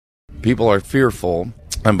People are fearful,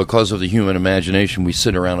 and because of the human imagination, we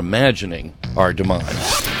sit around imagining our demise.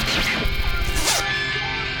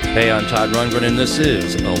 Hey, I'm Todd Rundgren, and this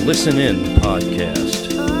is a Listen In podcast.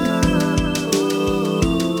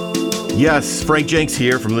 Yes, Frank Jenks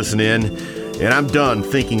here from Listen In, and I'm done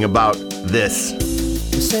thinking about this.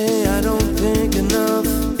 You say I don't think enough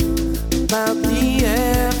about the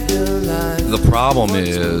afterlife. The problem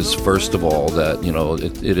is, first of all, that,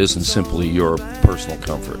 it isn't simply your personal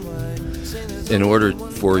comfort. In order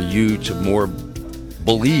for you to more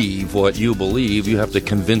believe what you believe, you have to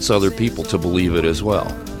convince other people to believe it as well.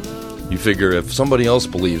 You figure if somebody else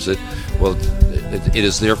believes it, well, it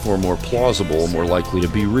is therefore more plausible, more likely to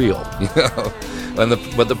be real.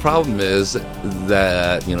 But the problem is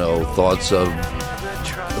that thoughts of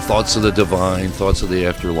the divine, thoughts of the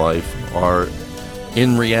afterlife are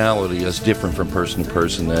in reality as different from person to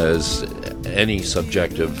person as any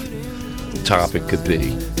subjective topic could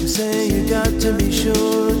be. You say you got to be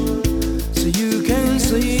sure so you can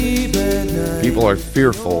sleep at night. People are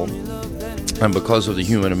fearful, and because of the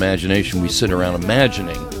human imagination, we sit around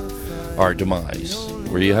imagining our demise,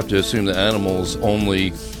 where you have to assume that animals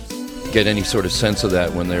only get any sort of sense of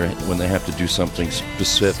that when they have to do something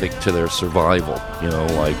specific to their survival,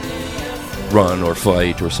 like run or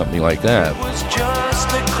fight or something like that. It was just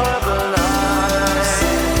a clever lie.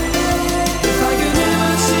 If I could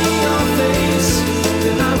never see your face,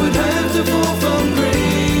 then I would have to fall from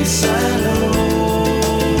grace. I know.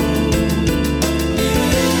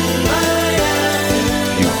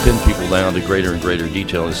 You pin people down to greater and greater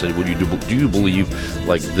detail and say, well, do you believe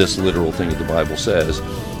like this literal thing that the Bible says?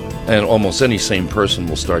 And almost any sane person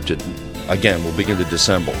will will begin to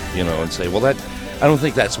dissemble, and say, well, I don't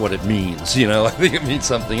think that's what it means, I think it means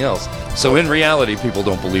something else. So in reality, people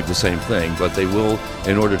don't believe the same thing, but they will,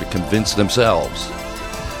 in order to convince themselves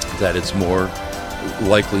that it's more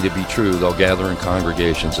likely to be true, they'll gather in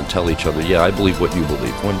congregations and tell each other, yeah, I believe what you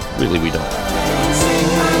believe, when really we don't.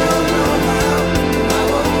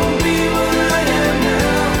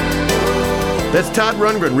 That's Todd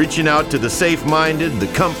Rundgren reaching out to the safe-minded, the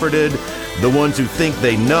comforted, the ones who think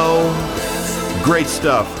they know. Great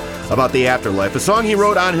stuff about the afterlife. A song he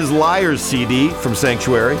wrote on his Liars CD from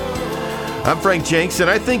Sanctuary. I'm Frank Jenks, and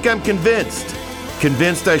I think I'm convinced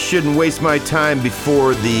I shouldn't waste my time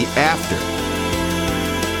before the after.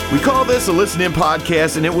 We call this a Listen In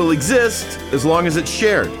podcast, and it will exist as long as it's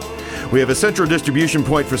shared. We have a central distribution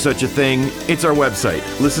point for such a thing. It's our website,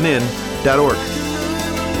 listenin.org.